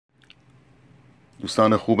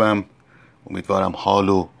دوستان خوبم، امیدوارم حال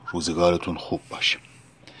و روزگارتون خوب باشه.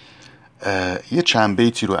 یه چند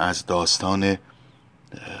بیتی رو از داستان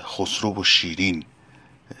خسرو و شیرین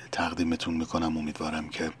تقدیمتون میکنم، امیدوارم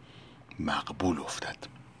که مقبول افتد.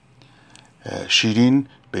 شیرین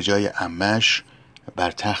به جای عمش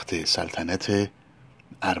بر تخت سلطنت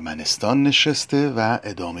ارمنستان نشسته و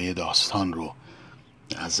ادامه داستان رو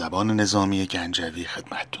از زبان نظامی گنجوی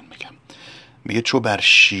خدمتتون میگم. میگه چو بر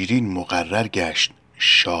شیرین مقرر گشت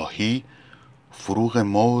شاهی، فروغ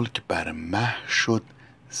ملک بر مه شد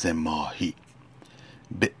ز ماهی.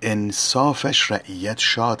 به انصافش رعیت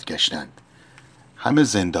شاد گشتند، همه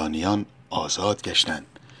زندانیان آزاد گشتند.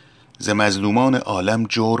 ز مظلومان عالم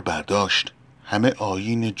جور برداشت، همه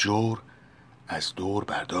آیین جور از دور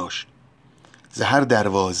برداشت. ز هر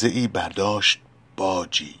دروازه ای برداشت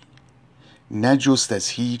باجی، نجست از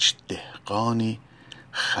هیچ دهقانی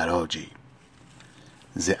خراجی.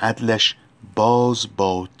 ز عدلش باز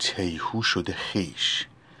با تیهو شده خویش،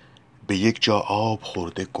 به یک جا آب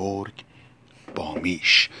خورده گرگ با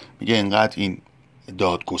میش. میگه اینقدر این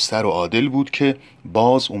دادگستر و عادل بود که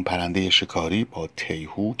باز اون پرنده شکاری با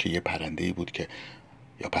تیهو که یه پرنده‌ای بود که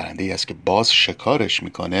یا پرنده‌ای است که باز شکارش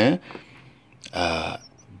میکنه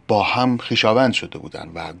با هم خویشاوند شده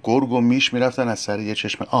بودن و گرگ و میش میرفتن از سر یه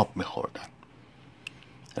چشمه آب میخوردن.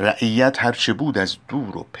 رعیت هرچه بود از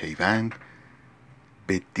دور و پیوند،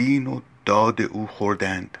 به دین و داد او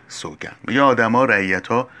خوردند سوگند. میگه آدما،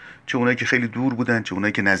 رعیت‌ها، چه اونایی که خیلی دور بودن چه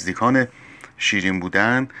اونایی که نزدیکان شیرین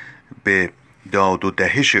بودن، به داد و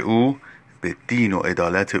دهش او، به دین و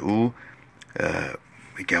عدالت او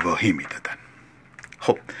گواهی میدادن.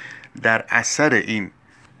 خب در اثر این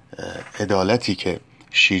عدالتی که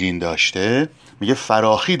شیرین داشته، میگه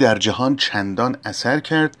فراخی در جهان چندان اثر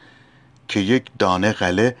کرد، که یک دانه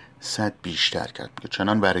غله 100 بیشتر کرد. میگه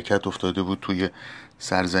چنان برکت افتاده بود توی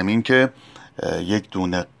سرزمین که یک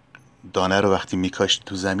دانه رو وقتی میکاشت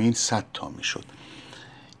تو زمین 100 تا میشد.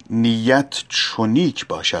 نیت چونیک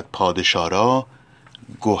باشد پادشاه را،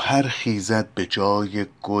 گوهر خیزد به جای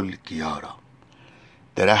گل گیارا.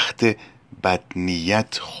 درخت بد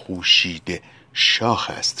نیت خوشیده شاخ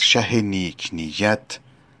است، شه نیک نیت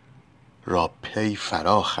را پی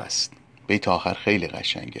فراخ است. بیت آخر خیلی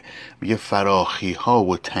قشنگه. میگه فراخی ها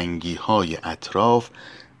و تنگی های اطراف،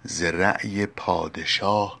 ز رأی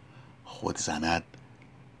پادشاه خود زند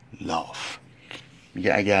لاف.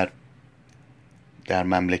 میگه اگر در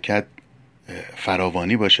مملکت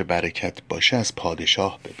فراوانی باشه، برکت باشه، از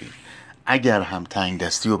پادشاه ببین. اگر هم تنگ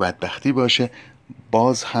دستی و بدبختی باشه،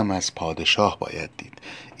 باز هم از پادشاه باید دید.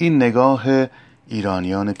 این نگاه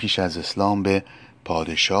ایرانیان پیش از اسلام به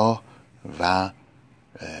پادشاه و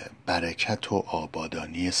برکت و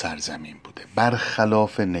آبادانی سرزمین بوده،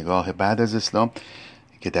 برخلاف نگاه بعد از اسلام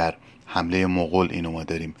که در حمله مغول، اینو ما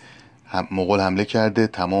داریم، مغول حمله کرده،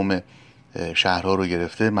 تمام شهرها رو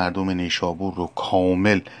گرفته، مردم نیشابور رو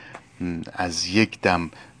کامل از یک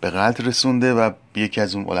دم به قتل رسونده و یکی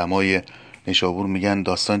از اون علمای نیشابور میگن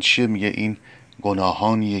داستان چیه؟ میگه این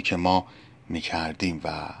گناهانیه که ما میکردیم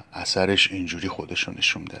و اثرش اینجوری خودشو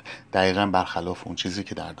نشون ده. دقیقا برخلاف اون چیزی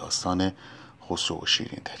که در داستان خسرو و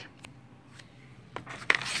شیرین داریم.